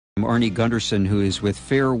Arnie Gundersen, who is with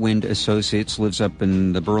Fairewinds Associates, lives up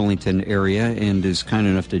in the Burlington area and is kind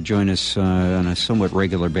enough to join us on a somewhat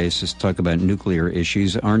regular basis to talk about nuclear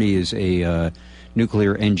issues. Arnie is a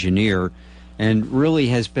nuclear engineer and really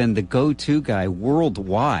has been the go-to guy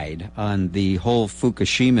worldwide on the whole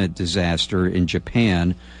Fukushima disaster in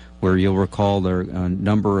Japan, where you'll recall there are a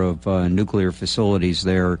number of nuclear facilities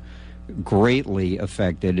there greatly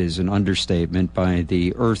affected, is an understatement, by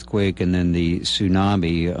the earthquake and then the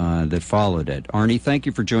tsunami that followed it. Arnie, thank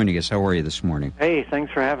you for joining us. How are you this morning? Hey,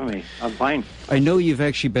 thanks for having me. I'm fine. I know you've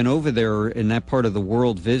actually been over there in that part of the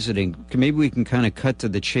world visiting. Maybe we can kind of cut to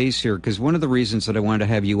the chase here, because one of the reasons that I wanted to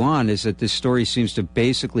have you on is that this story seems to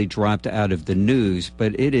basically dropped out of the news,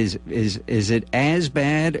 but it is it as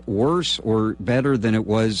bad, worse, or better than it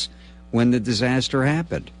was when the disaster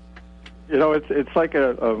happened? You know, it's like one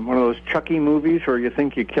of those Chucky movies where you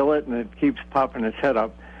think you kill it and it keeps popping its head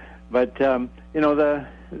up. But you know, the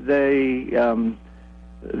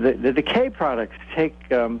decay products take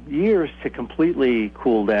years to completely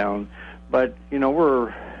cool down. But you know,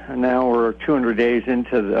 we're 200 days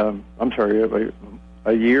into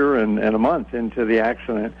a year and a month into the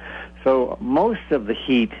accident. So most of the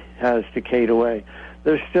heat has decayed away.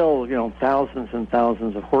 There's still, you know, thousands and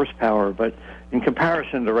thousands of horsepower, but in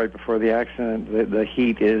comparison to right before the accident, the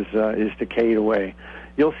heat is decayed away.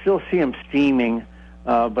 You'll still see them steaming,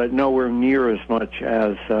 but nowhere near as much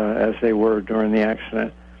as they were during the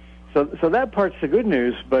accident. So that part's the good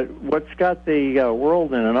news. But what's got the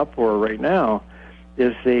world in an uproar right now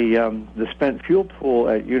is the spent fuel pool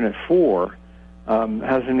at Unit 4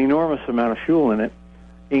 has an enormous amount of fuel in it,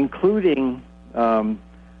 including the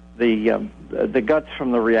guts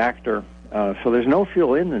from the reactor. So there's no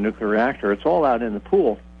fuel in the nuclear reactor. It's all out in the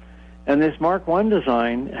pool. And this Mark I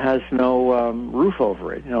design has no roof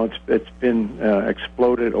over it. You know, it's been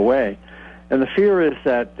exploded away. And the fear is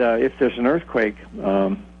that if there's an earthquake,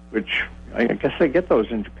 which I guess they get those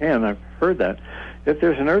in Japan, I've heard that. If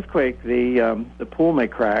there's an earthquake, the pool may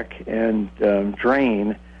crack and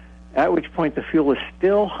drain, at which point the fuel is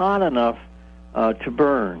still hot enough to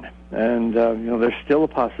burn. And, you know, there's still a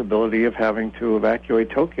possibility of having to evacuate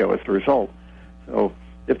Tokyo as a result. So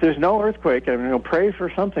if there's no earthquake, I mean, you know, pray for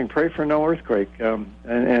something. Pray for no earthquake,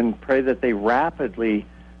 and pray that they rapidly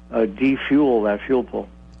defuel that fuel pool.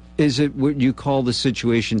 Is it what you call the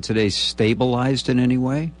situation today stabilized in any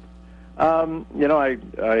way? You know,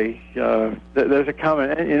 there's a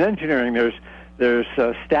comment. In engineering, there's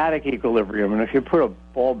static equilibrium. And if you put a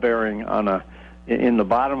ball bearing in the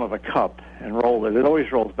bottom of a cup and roll it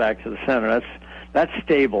always rolls back to the center. That's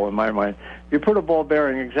stable in my mind. If you put a ball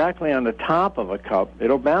bearing exactly on the top of a cup,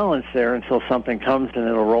 it'll balance there until something comes and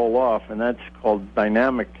it'll roll off, and that's called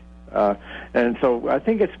dynamic. And so I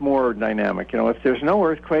think it's more dynamic. You know, if there's no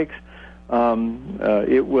earthquakes,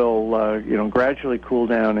 it will you know, gradually cool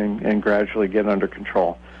down and gradually get under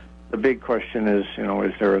control. The big question is, you know,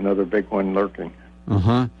 is there another big one lurking?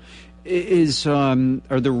 Uh-huh.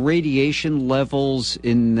 Are the radiation levels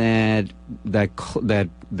in that the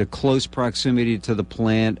close proximity to the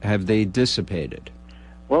plant, have they dissipated?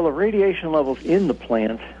 Well, the radiation levels in the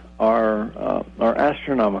plant are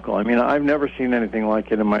astronomical. I mean, I've never seen anything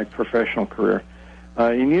like it in my professional career.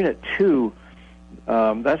 In Unit 2,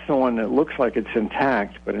 that's the one that looks like it's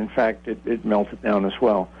intact, but in fact it melted down as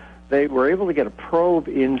well. They were able to get a probe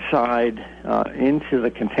inside into the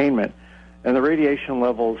containment, and the radiation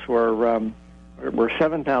levels were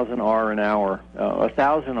 7,000 R an hour.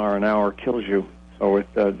 1,000 R an hour kills you, so it's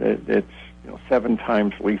you know, 7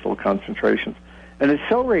 times lethal concentrations. And it's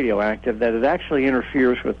so radioactive that it actually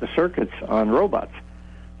interferes with the circuits on robots.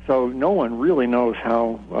 So no one really knows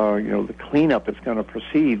how you know, the cleanup is going to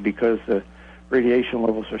proceed, because the radiation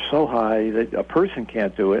levels are so high that a person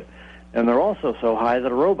can't do it, and they're also so high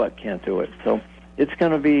that a robot can't do it. So it's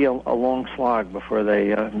going to be a long slog before they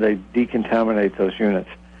decontaminate those units.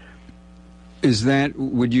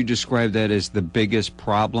 Would you describe that as the biggest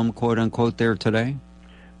problem, quote unquote, there today?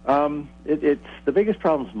 It's the biggest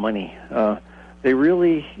problem is money. They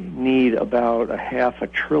really need about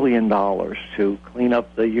 $500 billion to clean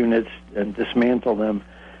up the units and dismantle them,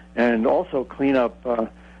 and also clean up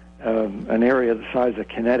an area the size of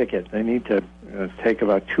Connecticut. They need to take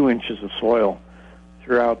about 2 inches of soil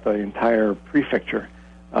throughout the entire prefecture.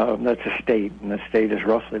 That's a state, and the state is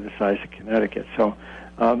roughly the size of Connecticut. So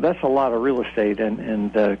that's a lot of real estate,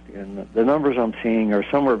 and the numbers I'm seeing are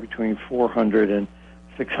somewhere between $400 and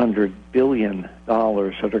 $600 billion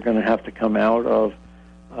that are going to have to come out of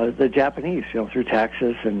the Japanese, you know, through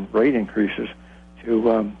taxes and rate increases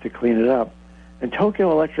to clean it up. And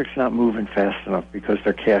Tokyo Electric's not moving fast enough because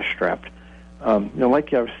they're cash strapped. You know,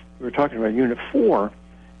 like we were talking about Unit 4,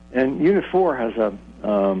 And Unit 4 has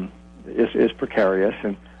is precarious.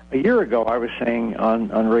 And a year ago, I was saying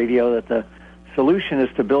on radio that the solution is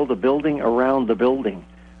to build a building around the building.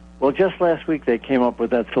 Well, just last week they came up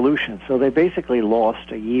with that solution. So they basically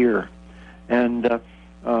lost a year. And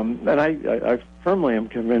I firmly am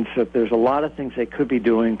convinced that there's a lot of things they could be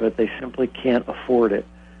doing, but they simply can't afford it.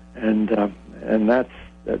 And that's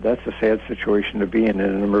a sad situation to be in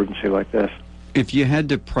an emergency like this. If you had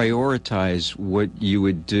to prioritize what you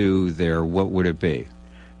would do there, what would it be?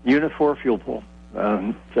 Unit 4 fuel pool.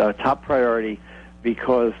 Top priority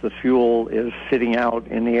because the fuel is sitting out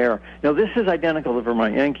in the air. Now, this is identical to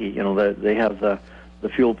Vermont Yankee. You know, they have the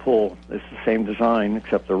fuel pool. It's the same design,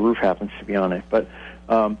 except the roof happens to be on it. But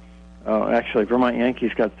actually, Vermont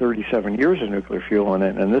Yankee's got 37 years of nuclear fuel in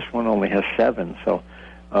it, and this one only has 7. So,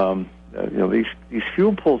 these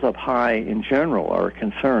fuel pools up high in general are a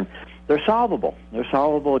concern. They're solvable. They're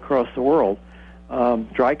solvable across the world.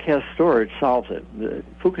 Dry cask storage solves it.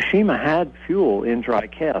 Fukushima had fuel in dry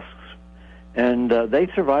casks, and they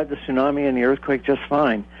survived the tsunami and the earthquake just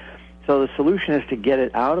fine. So the solution is to get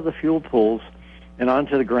it out of the fuel pools and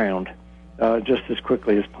onto the ground just as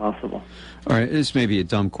quickly as possible. All right, this may be a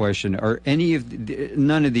dumb question. Are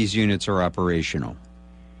none of these units are operational?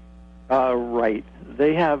 Right.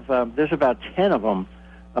 They have. There's about 10 of them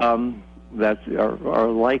that are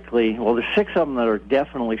likely. Well, there's 6 of them that are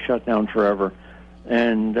definitely shut down forever,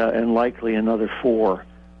 and likely another 4.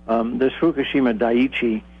 There's Fukushima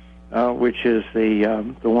Daiichi, which is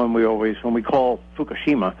the one we always, when we call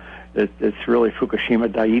Fukushima, it's really Fukushima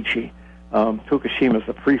Daiichi. Fukushima is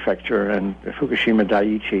the prefecture, and Fukushima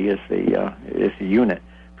Daiichi is the unit.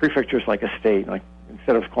 Prefecture is like a state. Like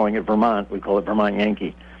instead of calling it Vermont, we call it Vermont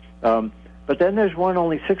Yankee. But then there's one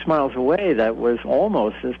only 6 miles away that was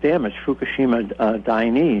almost as damaged, Fukushima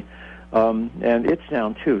Daiichi, and it's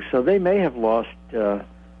down too. So they may have lost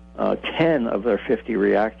 10 of their 50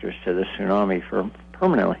 reactors to the tsunami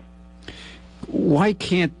permanently. Why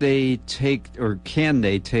can't they can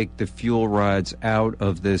they take the fuel rods out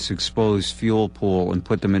of this exposed fuel pool and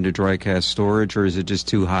put them into dry cask storage, or is it just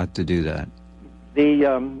too hot to do that?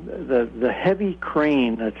 The heavy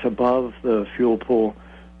crane that's above the fuel pool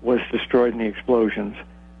was destroyed in the explosions,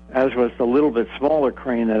 as was the little bit smaller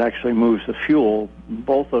crane that actually moves the fuel.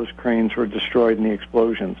 Both those cranes were destroyed in the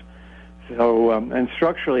explosions. So, and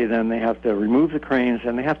structurally, then they have to remove the cranes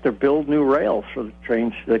and they have to build new rails for the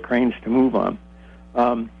cranes to move on.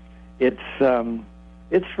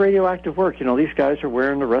 It's radioactive work. You know, these guys are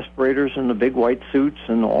wearing the respirators and the big white suits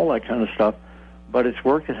and all that kind of stuff, but it's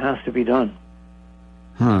work that has to be done.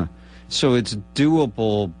 Huh. So it's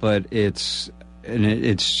doable, but it's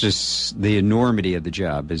just the enormity of the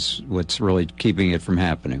job is what's really keeping it from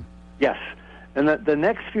happening. Yes, and the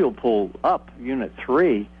next fuel pool up, Unit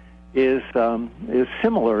 3, is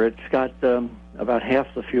similar. It's got about half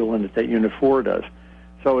the fuel in it that Unit 4 does.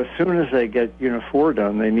 So as soon as they get Unit 4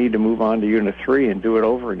 done, they need to move on to Unit 3 and do it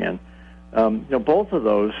over again. Both of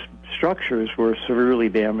those structures were severely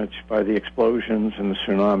damaged by the explosions and the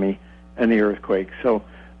tsunami and the earthquake. So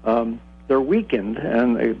they're weakened,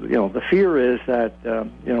 and the fear is that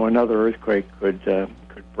another earthquake could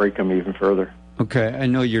break them even further. Okay, I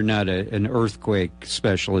know you're not an earthquake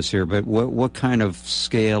specialist here, but what kind of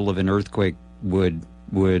scale of an earthquake would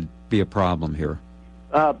be a problem here?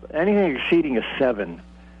 Anything exceeding a 7,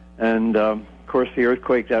 and of course the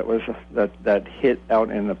earthquake that hit out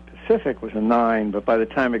in the Pacific was a 9, but by the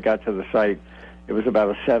time it got to the site, it was about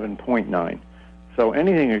a 7.9. So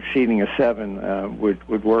anything exceeding a 7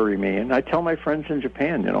 would worry me. And I tell my friends in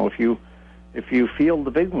Japan, if you feel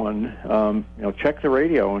the big one, check the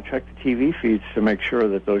radio and check the TV feeds to make sure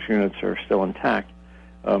that those units are still intact.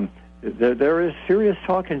 There is serious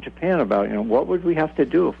talk in Japan about, what would we have to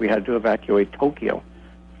do if we had to evacuate Tokyo,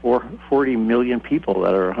 40 million people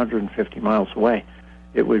that are 150 miles away.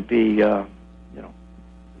 It would be, it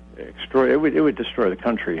would destroy the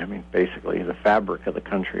country. I mean, basically, the fabric of the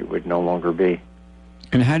country would no longer be.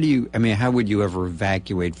 And how would you ever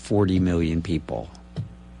evacuate 40 million people?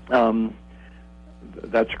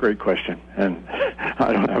 That's a great question, and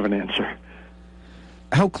I don't have an answer.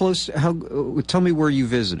 Tell me where you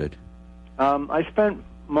visited. I spent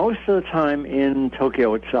most of the time in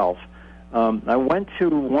Tokyo itself. I went to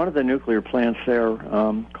one of the nuclear plants there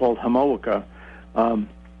called Homoika,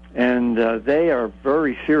 and they are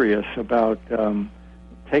very serious about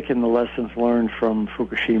taking the lessons learned from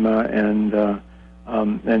Fukushima, and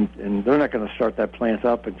they're not going to start that plant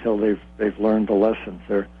up until they've learned the lessons.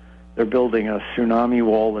 They're building a tsunami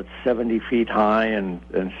wall that's 70 feet high and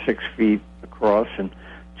 6 feet across and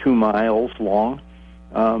 2 miles long.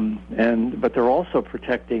 But they're also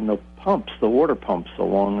protecting the pumps, the water pumps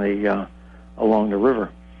along the river,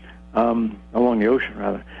 along the ocean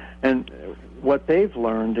rather. And what they've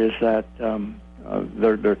learned is that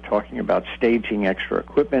they're talking about staging extra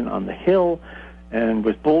equipment on the hill and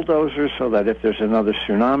with bulldozers so that if there's another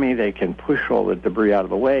tsunami, they can push all the debris out of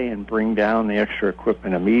the way and bring down the extra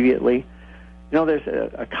equipment immediately. You know, there's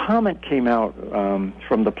a comment came out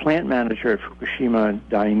from the plant manager at Fukushima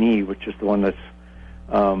Daiichi, which is the one that's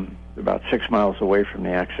about 6 miles away from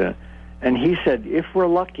the accident. And he said, if we're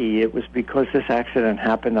lucky, it was because this accident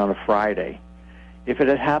happened on a Friday. If it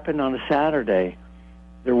had happened on a Saturday,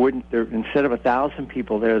 instead of 1,000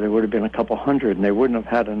 people there would have been a couple hundred, and they wouldn't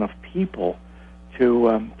have had enough people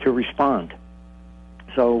to respond.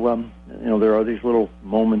 So, you know, there are these little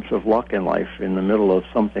moments of luck in life in the middle of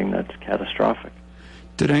something that's catastrophic.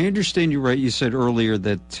 Did I understand you right? You said earlier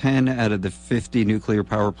that 10 out of the 50 nuclear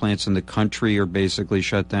power plants in the country are basically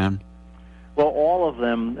shut down? Well, all of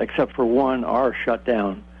them, except for one, are shut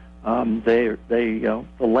down. The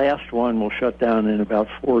last one will shut down in about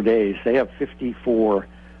 4 days. They have 54,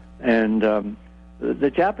 and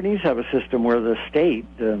the Japanese have a system where the state,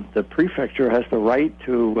 the prefecture, has the right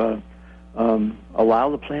to allow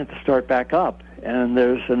the plant to start back up. And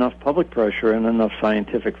there's enough public pressure and enough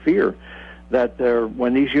scientific fear that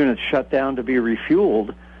when these units shut down to be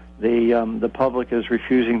refueled, the public is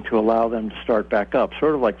refusing to allow them to start back up,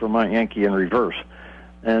 sort of like Vermont Yankee in reverse.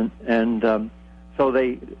 And so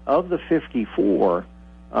of the 54,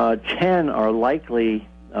 10 are likely,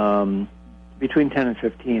 between 10 and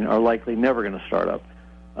 15 are likely never going to start up.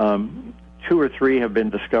 2 or 3 have been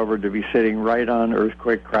discovered to be sitting right on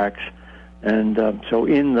earthquake cracks. And so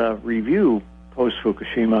in the review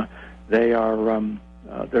post-Fukushima,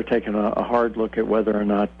 they're taking a hard look at whether or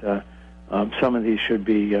not some of these should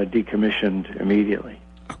be decommissioned immediately.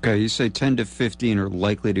 Okay, you say 10 to 15 are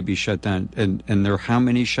likely to be shut down, and there are how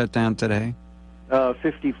many shut down today?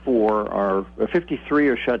 53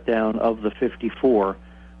 are shut down of the 54.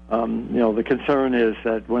 You know, the concern is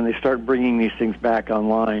that when they start bringing these things back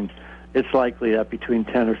online, it's likely that between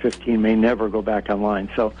 10 or 15 may never go back online.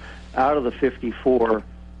 So out of the 54,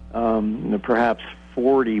 perhaps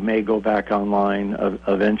 40 may go back online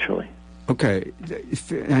eventually. Okay,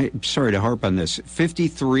 I'm sorry to harp on this.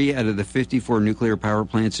 53 out of the 54 nuclear power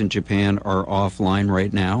plants in Japan are offline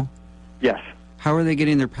right now? Yes. How are they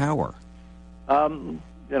getting their power? You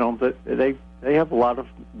know, they have a lot of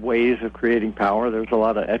ways of creating power. There's a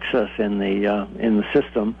lot of excess in the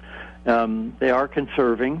system. They are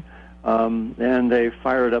conserving, and they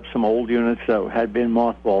fired up some old units that had been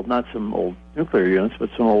mothballed, not some old nuclear units, but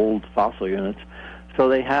some old fossil units. So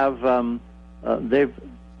they have they've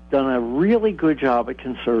done a really good job at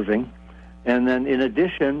conserving, and then in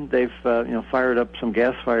addition, they've fired up some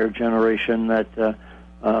gas-fired generation that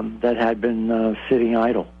had been sitting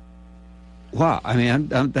idle. Wow, I mean,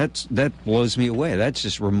 that blows me away. That's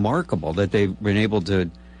just remarkable that they've been able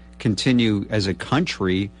to continue as a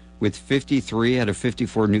country with 53 out of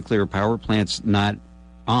 54 nuclear power plants not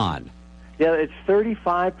on. Yeah, it's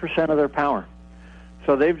 35% of their power.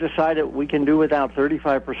 So they've decided we can do without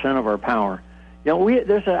 35% of our power. You know,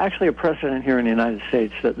 there's actually a precedent here in the United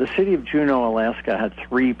States that the city of Juneau, Alaska, had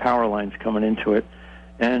 3 power lines coming into it,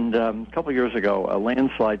 and a couple years ago, a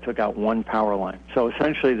landslide took out 1 power line. So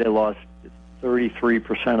essentially, they lost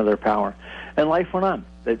 33% of their power, and life went on.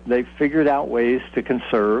 They figured out ways to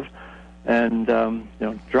conserve, and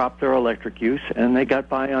dropped their electric use, and they got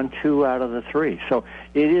by on 2 out of the 3. So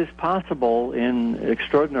it is possible in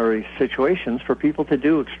extraordinary situations for people to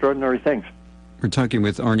do extraordinary things. We're talking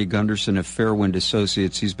with Arnie Gundersen of Fairewinds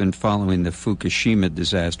Associates. He's been following the Fukushima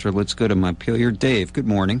disaster. Let's go to Montpelier. Dave, good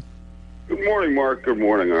morning. Good morning, Mark. Good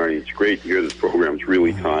morning, Arnie. It's great to hear this program. It's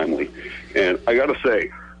really timely. And I got to say,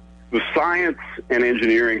 the science and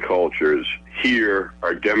engineering cultures here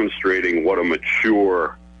are demonstrating what a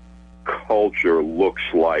mature culture looks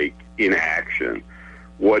like in action.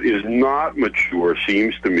 What is not mature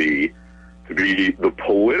seems to me to be the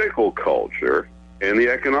political culture and the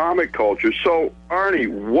economic culture. So, Arnie,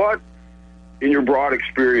 what, in your broad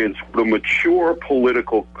experience, would a mature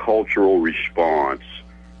political cultural response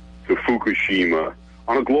to Fukushima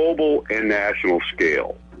on a global and national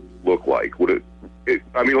scale look like? Would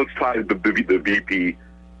let's tie the BP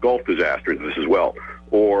Gulf disaster into this as well,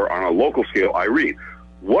 or on a local scale, Irene.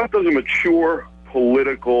 What does a mature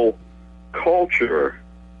political culture,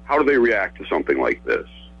 how do they react to something like this?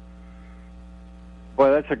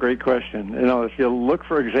 Well, that's a great question. You know, if you look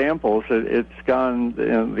for examples, it's gone,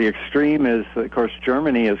 the extreme is, of course,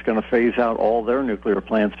 Germany is going to phase out all their nuclear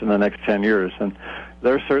plants in the next 10 years, and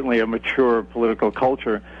they're certainly a mature political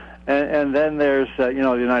culture. And then there's, the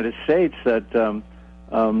United States that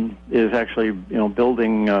is actually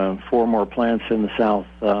building 4 more plants in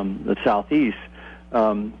the southeast,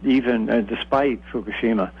 even despite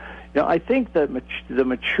Fukushima. I think that the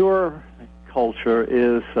mature culture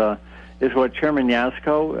is what Chairman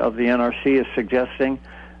Yasko of the NRC is suggesting,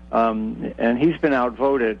 and he's been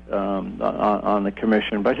outvoted on the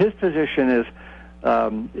commission. But his position is,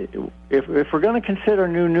 if we're going to consider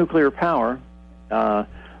new nuclear power,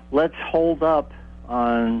 let's hold up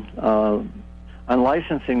on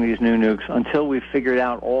licensing these new nukes until we've figured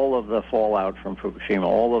out all of the fallout from Fukushima,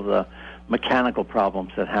 all of the mechanical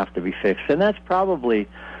problems that have to be fixed, and that's probably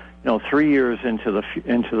 3 years into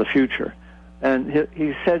the future. And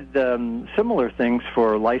he said similar things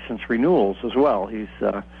for license renewals as well. He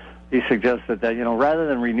suggested that rather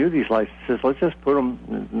than renew these licenses, let's just put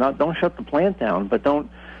them. Don't shut the plant down, but don't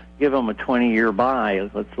give them a 20-year buy.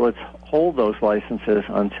 Let's hold those licenses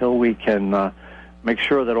until we can make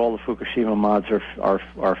sure that all the Fukushima mods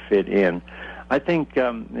are fit in. I think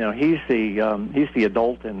he's the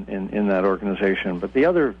adult in that organization, but the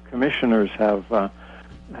other commissioners have,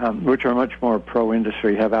 which are much more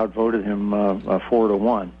pro-industry, have outvoted him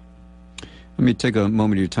 4-1. Let me take a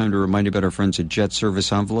moment of your time to remind you about our friends at Jet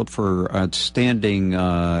Service Envelope. For outstanding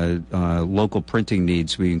local printing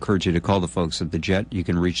needs, we encourage you to call the folks at the Jet. You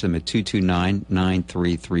can reach them at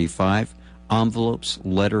 229-9335. Envelopes,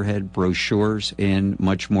 letterhead, brochures, and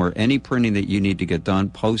much more. Any printing that you need to get done,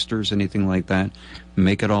 posters, anything like that,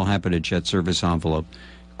 make it all happen at Jet Service Envelope.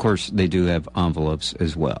 Of course, they do have envelopes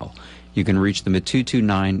as well. You can reach them at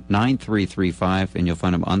 229-9335, and you'll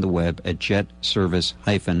find them on the web at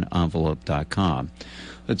jetservice-envelope.com.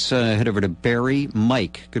 Let's head over to Barry.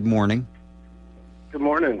 Mike, good morning. Good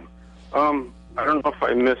morning. I don't know if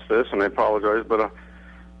I missed this, and I apologize, but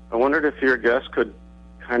I wondered if your guest could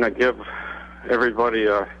kind of give everybody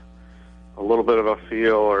a little bit of a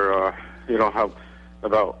feel, or how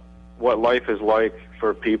about what life is like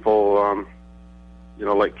for people,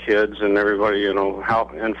 like kids and everybody, how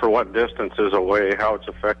and for what distances away, how it's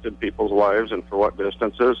affected people's lives, and for what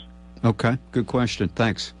distances. Okay, good question.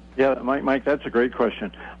 Thanks. Yeah, Mike, that's a great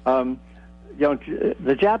question.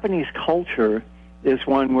 The Japanese culture is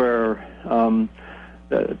one where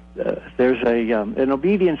there's an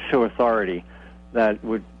obedience to authority that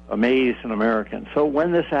would amaze an American. So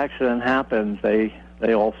when this accident happened, they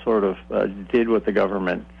all sort of did what the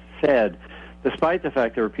government said, despite the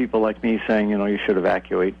fact there were people like me saying, you should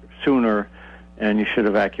evacuate sooner and you should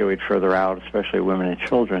evacuate further out, especially women and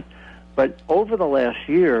children. But over the last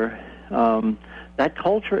year, that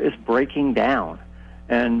culture is breaking down,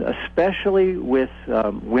 and especially with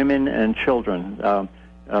women and children.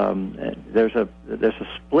 There's a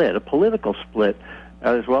split, a political split,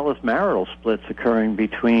 as well as marital splits occurring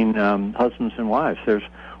between husbands and wives. There's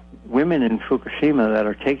women in Fukushima that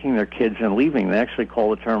are taking their kids and leaving. They actually call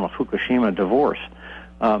the term a Fukushima divorce,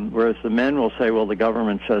 whereas the men will say, well, the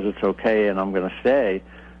government says it's okay and I'm going to stay.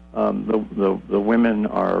 The women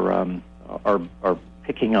are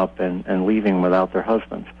picking up and leaving without their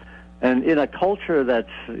husbands. And in a culture that's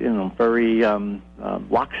very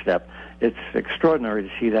lockstep, it's extraordinary to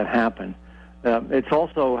see that happen. It's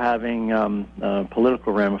also having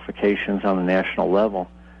political ramifications on the national level.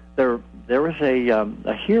 There was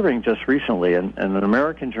a hearing just recently, and an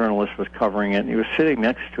American journalist was covering it, and he was sitting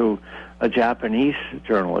next to a Japanese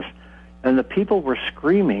journalist, and the people were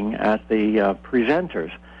screaming at the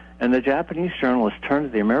presenters. And the Japanese journalist turned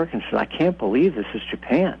to the American and said, I can't believe this is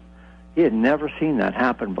Japan. He had never seen that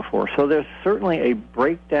happen before. So there's certainly a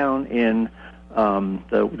breakdown in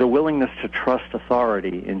the willingness to trust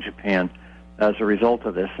authority in Japan as a result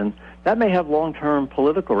of this. And that may have long-term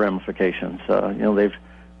political ramifications. They've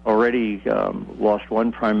already lost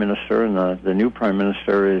one prime minister, and the new prime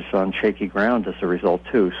minister is on shaky ground as a result,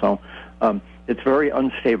 too. So it's very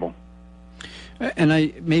unstable.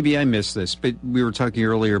 And maybe I missed this, but we were talking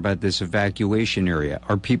earlier about this evacuation area.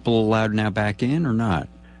 Are people allowed now back in or not?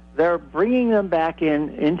 They're bringing them back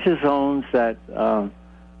into zones that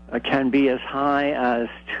can be as high as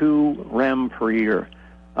 2 rem per year.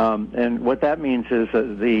 And what that means is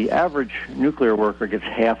that the average nuclear worker gets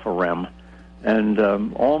half a rem, and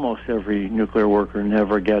almost every nuclear worker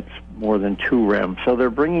never gets more than 2 rem. So they're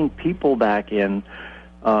bringing people back in,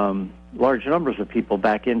 large numbers of people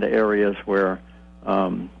back into areas where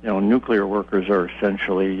nuclear workers are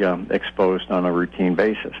essentially exposed on a routine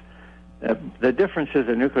basis. The difference is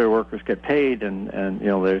that nuclear workers get paid, and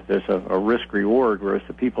there's a risk-reward, whereas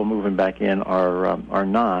the people moving back in are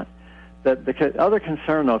not. The other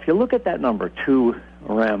concern, though, if you look at that number, 2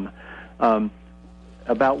 rem,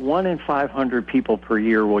 about 1 in 500 people per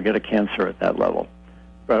year will get a cancer at that level.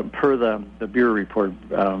 per the Bureau report,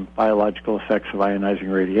 biological effects of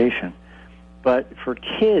ionizing radiation. But for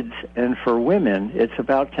kids and for women, it's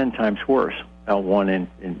about 10 times worse, about 1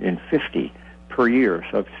 in 50 per year.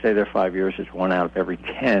 So if you stay there 5 years, it's 1 out of every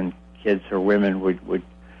 10 kids or women would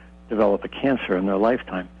develop a cancer in their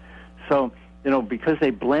lifetime. So, because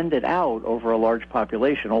they blend it out over a large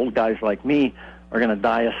population, old guys like me are going to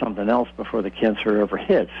die of something else before the cancer ever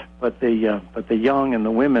hits. But the young and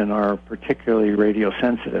the women are particularly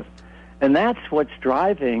radiosensitive. And that's what's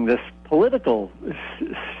driving this political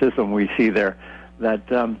schism we see there, that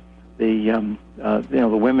the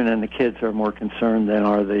women and the kids are more concerned than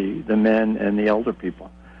are the men and the elder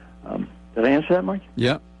people. Did I answer that, Mike?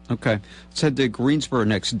 Yeah. Okay. Let's head to Greensboro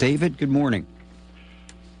next. David, good morning.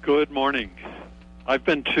 Good morning. I've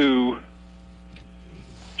been to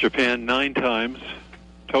Japan 9 times,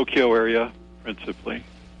 Tokyo area principally.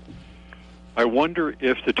 I wonder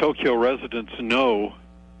if the Tokyo residents know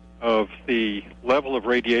of the level of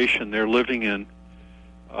radiation they're living in,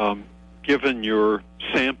 given your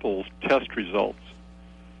sample test results.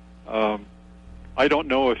 I don't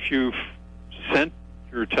know if you've sent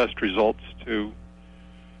your test results to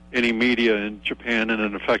any media in Japan in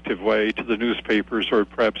an effective way, to the newspapers or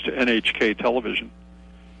perhaps to NHK television.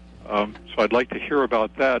 So I'd like to hear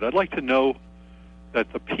about that. I'd like to know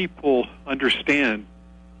that the people understand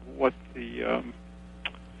what the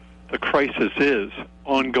crisis is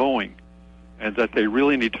ongoing, and that they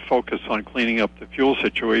really need to focus on cleaning up the fuel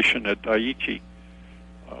situation at Daiichi.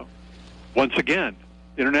 Once again,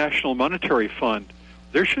 International Monetary Fund,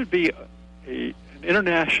 there should be an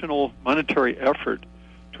international monetary effort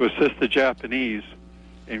to assist the Japanese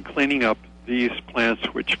in cleaning up these plants,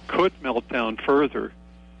 which could melt down further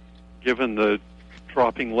given the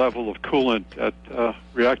dropping level of coolant at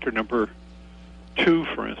reactor number 2,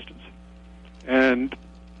 for instance. And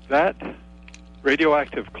that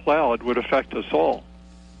radioactive cloud would affect us all.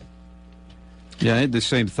 Yeah, I had the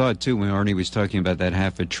same thought, too, when Arnie was talking about that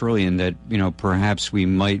 $500 billion, that, perhaps we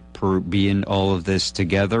might be in all of this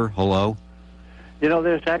together. Hello?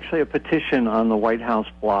 There's actually a petition on the White House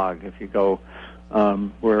blog. If you go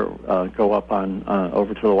go up on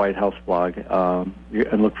over to the White House blog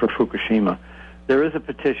and look for Fukushima, there is a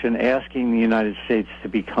petition asking the United States to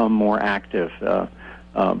become more active,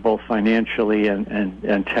 both financially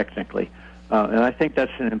and technically. And I think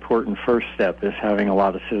that's an important first step, is having a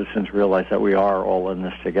lot of citizens realize that we are all in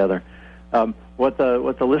this together. What the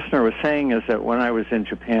listener was saying is that when I was in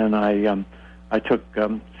Japan, I took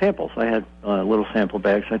samples. I had little sample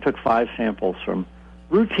bags. I took 5 samples from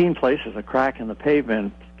routine places: a crack in the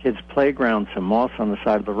pavement, kids' playground, some moss on the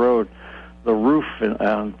side of the road, the roof.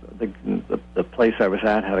 The place I was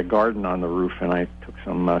at had a garden on the roof, and I took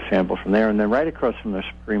some samples from there. And then right across from the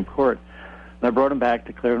Supreme Court, and I brought them back,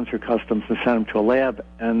 declared them through customs, and sent them to a lab.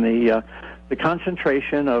 And the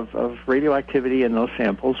concentration of radioactivity in those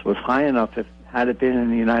samples was high enough that had it been in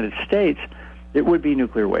the United States, it would be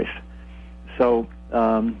nuclear waste. So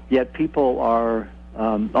yet people are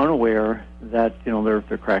unaware that there are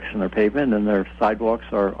cracks in their pavement and their sidewalks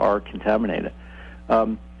are contaminated.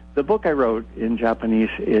 The book I wrote in Japanese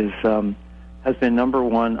has been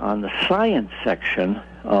 #1 on the science section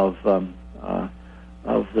of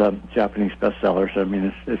the Japanese bestsellers. I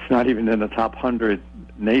mean, it's not even in the top 100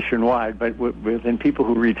 nationwide, but within people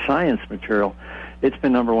who read science material, it's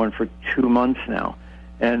been #1 for 2 months now.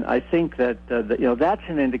 And I think that that's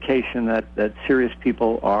an indication that serious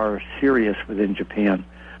people are serious within Japan.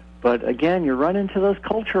 But again, you run into those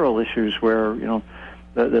cultural issues where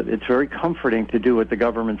it's very comforting to do what the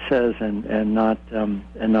government says and not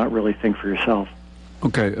really think for yourself.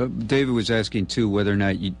 Okay, David was asking too whether or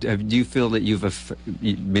not do you feel that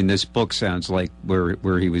this book sounds like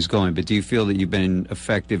where he was going, but do you feel that you've been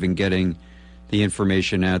effective in getting the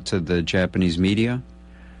information out to the Japanese media?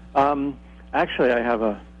 Actually, I have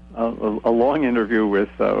a long interview with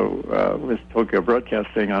Tokyo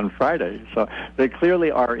Broadcasting on Friday, so they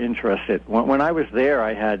clearly are interested. When I was there,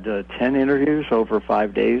 I had 10 interviews over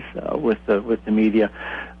 5 days with the media.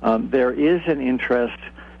 There is an interest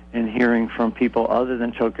in hearing from people other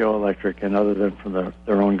than Tokyo Electric and other than from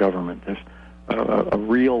their own government. There's a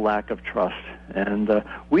real lack of trust, and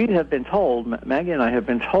we have been told, Maggie and I have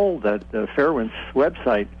been told, that the Fairewinds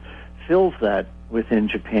website fills that within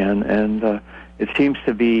Japan, and it seems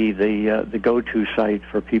to be the go-to site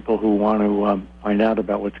for people who want to find out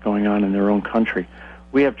about what's going on in their own country.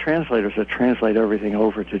 We have translators that translate everything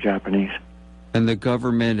over to Japanese. And the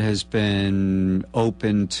government has been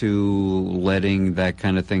open to letting that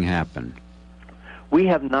kind of thing happen? We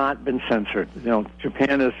have not been censored.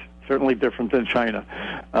 Japan is certainly different than China.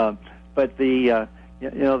 But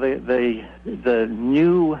the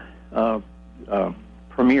new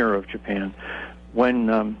premier of Japan, when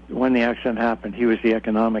the accident happened, he was the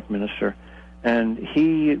economic minister, and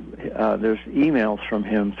there's emails from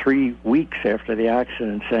him 3 weeks after the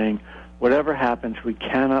accident saying, whatever happens, we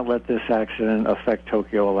cannot let this accident affect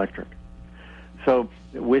Tokyo Electric. So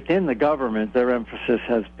within the government, their emphasis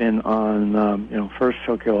has been on, first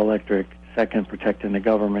Tokyo Electric, second protecting the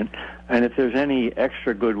government, and if there's any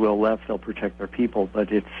extra goodwill left, they'll protect their people.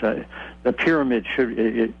 But it's the pyramid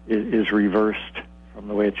is reversed from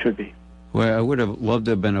the way it should be. Well, I would have loved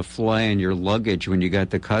to have been a fly in your luggage when you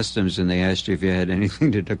got to customs and they asked you if you had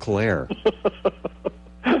anything to declare.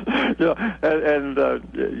 I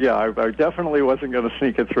definitely wasn't going to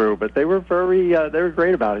sneak it through, but they were they were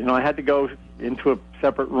great about it. I had to go into a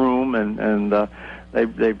separate room and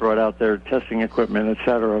they brought out their testing equipment,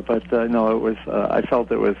 etc. But no, it was I felt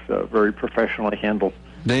it was very professionally handled.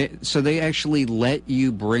 So they actually let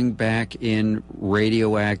you bring back in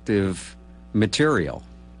radioactive material.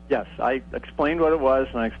 Yes, I explained what it was,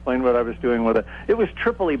 and I explained what I was doing with it. It was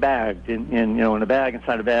triply bagged in a bag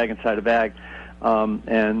inside a bag inside a bag,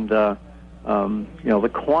 the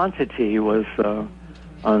quantity was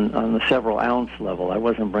on the several ounce level. I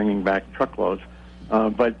wasn't bringing back truckloads,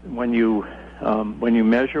 but when you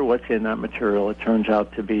measure what's in that material, it turns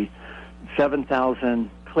out to be 7,000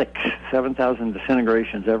 clicks, 7,000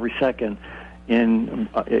 disintegrations every second.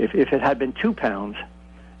 If it had been 2 pounds,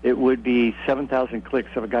 it would be 7,000 clicks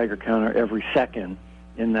of a Geiger counter every second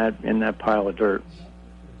in that pile of dirt.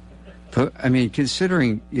 But, I mean,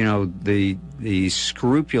 considering the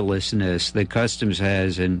scrupulousness that customs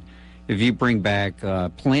has, and if you bring back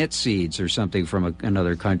plant seeds or something from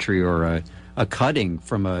another country, or a cutting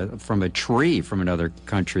from a tree from another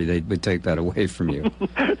country, they would take that away from you.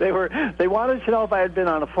 They wanted to know if I had been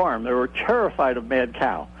on a farm. They were terrified of mad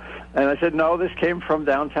cow. And I said, no, this came from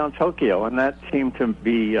downtown Tokyo, and that seemed to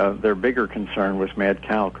be their bigger concern was mad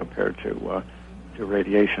cow compared to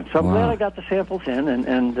radiation. So I'm glad I got the samples in,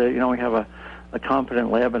 and we have a competent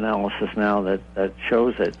lab analysis now that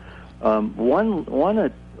shows it. One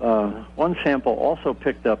sample also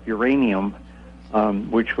picked up uranium,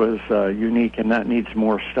 which was unique, and that needs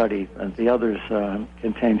more study. And the others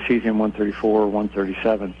contain cesium-134 or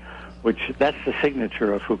 137. That's the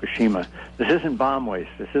signature of Fukushima. This isn't bomb waste.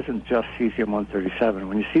 This isn't just cesium-137.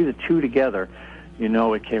 When you see the two together, you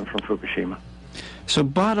know it came from Fukushima. So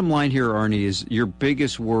bottom line here, Arnie, is your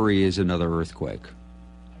biggest worry is another earthquake.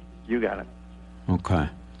 You got it. Okay.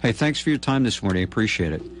 Hey, thanks for your time this morning. I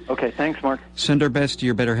appreciate it. Okay, thanks, Mark. Send our best to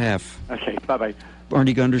your better half. Okay, bye-bye.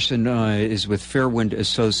 Arnie Gundersen is with Fairewinds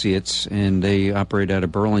Associates, and they operate out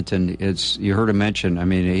of Burlington. You heard him mention, I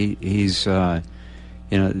mean, he's...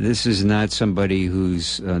 this is not somebody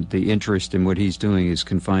who's the interest in what he's doing is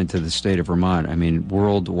confined to the state of Vermont. I mean,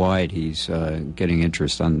 worldwide, he's getting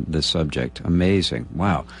interest on this subject. Amazing.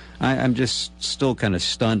 Wow. I'm just still kind of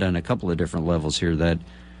stunned on a couple of different levels here. That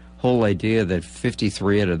whole idea that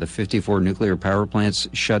 53 out of the 54 nuclear power plants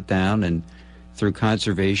shut down, and through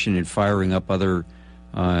conservation and firing up other,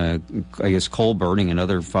 coal burning and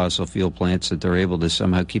other fossil fuel plants, that they're able to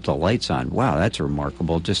somehow keep the lights on. Wow, that's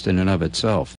remarkable just in and of itself.